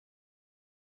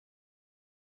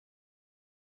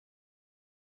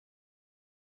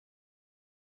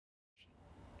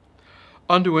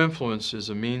Undue influence is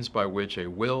a means by which a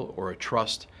will or a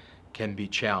trust can be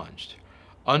challenged.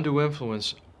 Undue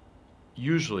influence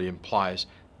usually implies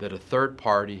that a third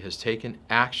party has taken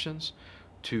actions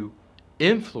to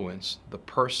influence the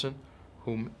person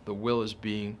whom the will is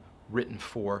being written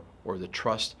for or the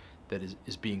trust that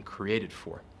is being created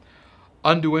for.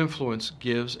 Undue influence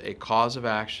gives a cause of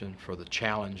action for the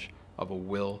challenge of a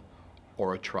will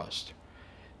or a trust.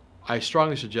 I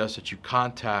strongly suggest that you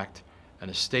contact an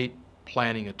estate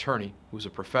planning attorney who's a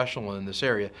professional in this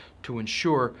area to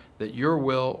ensure that your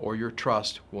will or your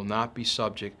trust will not be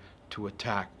subject to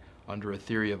attack under a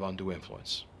theory of undue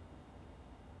influence.